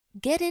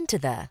Get into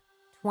the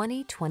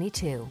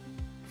 2022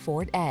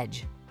 Ford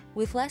Edge.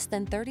 With less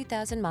than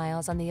 30,000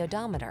 miles on the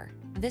odometer,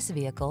 this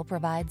vehicle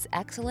provides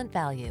excellent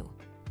value.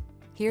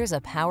 Here's a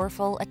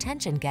powerful,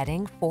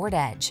 attention-getting Ford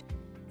Edge.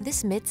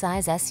 This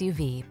midsize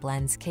SUV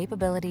blends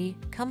capability,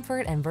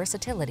 comfort, and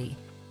versatility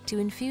to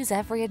infuse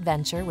every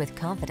adventure with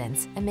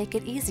confidence and make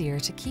it easier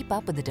to keep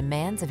up with the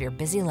demands of your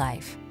busy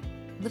life.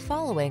 The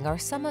following are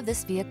some of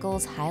this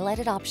vehicle's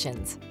highlighted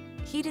options: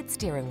 heated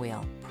steering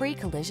wheel,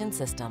 pre-collision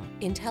system,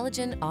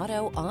 intelligent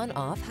auto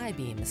on-off high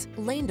beams,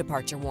 lane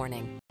departure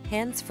warning,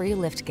 hands-free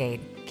liftgate,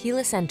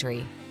 keyless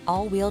entry,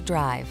 all-wheel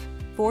drive,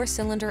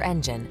 4-cylinder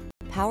engine,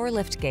 power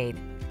liftgate,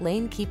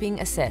 lane keeping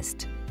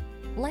assist.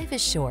 Life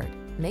is short.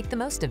 Make the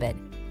most of it.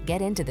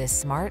 Get into this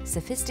smart,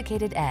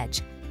 sophisticated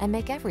Edge and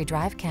make every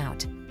drive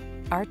count.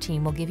 Our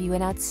team will give you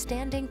an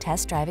outstanding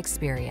test drive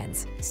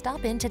experience.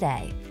 Stop in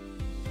today.